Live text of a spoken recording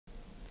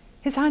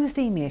His Highness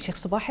the Amir, Sheikh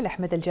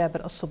Al-Ahmad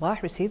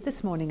Al-Sabah received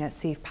this morning at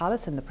Saeb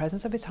Palace in the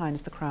presence of His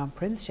Highness the Crown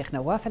Prince, Sheikh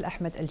Nawaf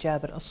Al-Ahmad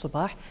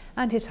Al-Sabah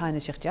and His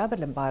Highness Sheikh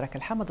Al-Mubarak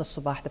Al-Hamad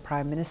Al-Sabah, the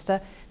Prime Minister,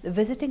 the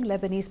visiting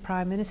Lebanese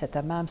Prime Minister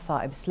Tammam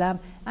Saeb Salam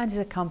and his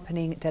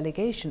accompanying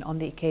delegation on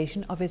the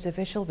occasion of his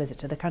official visit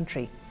to the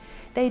country.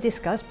 They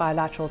discussed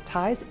bilateral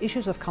ties,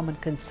 issues of common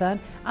concern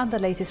and the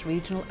latest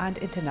regional and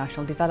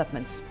international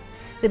developments.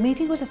 The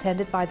meeting was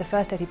attended by the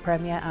First Lady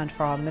Premier and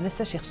Foreign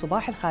Minister Sheikh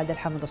Al-Hamad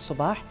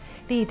Al-Sabah,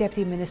 the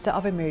Deputy Minister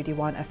of Emir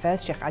Diwan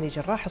Affairs Sheikh Ali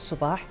Jarrah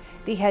Al-Sabah,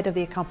 the Head of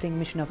the Accompanying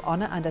Mission of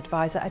Honour and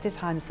Advisor at His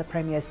Highness the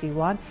Premier's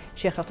Diwan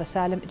Sheikh Dr.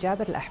 Salam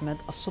Al-Ahmad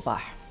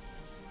Al-Sabah.